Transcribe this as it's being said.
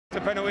The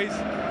penalties.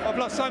 I've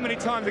lost so many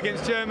times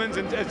against Germans,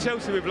 and at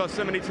Chelsea we've lost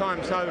so many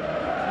times, so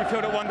you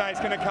feel that one day it's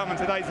going to come, and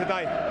today's the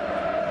day.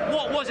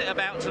 What was it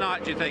about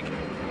tonight, do you think?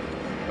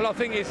 Well, I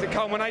think it's the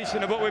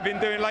culmination of what we've been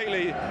doing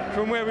lately,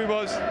 from where we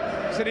was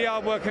to the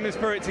hard work and the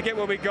spirit to get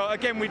what we got.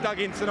 Again, we dug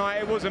in tonight.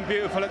 It wasn't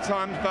beautiful at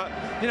times, but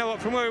you know what,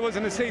 from where we was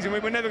in the season, we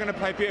were never going to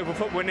play beautiful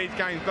football in these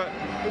games, but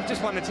we've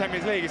just won the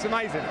Champions League. It's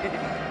amazing.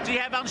 Do you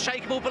have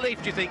unshakable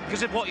belief, do you think,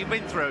 because of what you've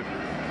been through?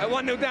 At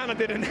 1-0 down, I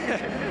didn't.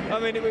 I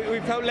mean, we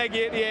felt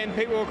leggy at the end.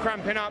 People were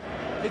cramping up.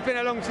 It's been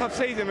a long, tough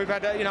season. We've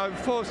had,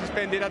 4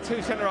 suspended, had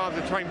 2 centre-halves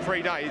to train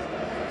 3 days.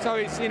 So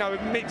it's,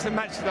 we've mixed and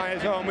matched today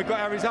as well, and we've got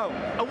our result.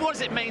 And what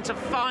does it mean to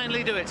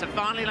finally do it, to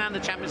finally land the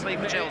Champions League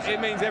for Chelsea?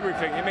 It means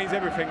everything. It means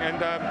everything.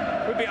 And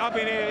I've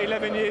been here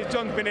 11 years.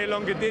 John's been here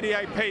longer.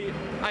 Didier, Pete,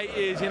 8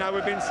 years.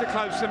 We've been so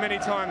close so many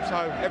times.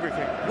 So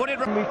everything.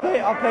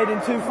 I played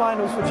in 2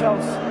 finals for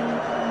Chelsea,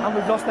 and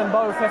we've lost them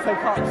both FA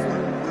Cups.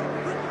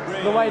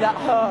 And the way that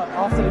hurt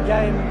after the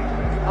game,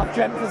 I've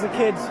dreamt as a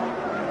kid,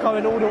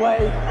 going all the way,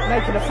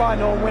 making the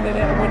final, and winning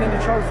it, and winning the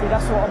trophy.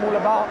 That's what I'm all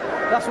about.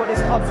 That's what this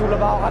club's all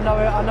about. I know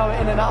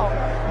it in and out.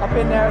 I've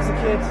been there as a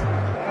kid,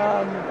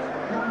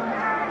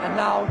 and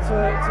now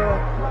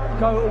to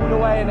go all the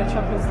way in the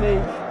Champions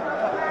League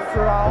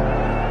throughout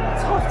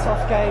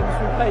tough games.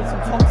 We played some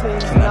top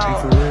teams. Can that be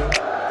for real?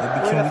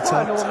 Can we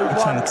talk? I'm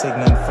trying to take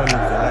nothing from you,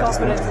 but I just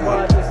want to. I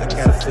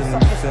got a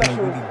feeling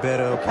we be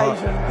better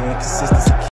apart. Being consistent.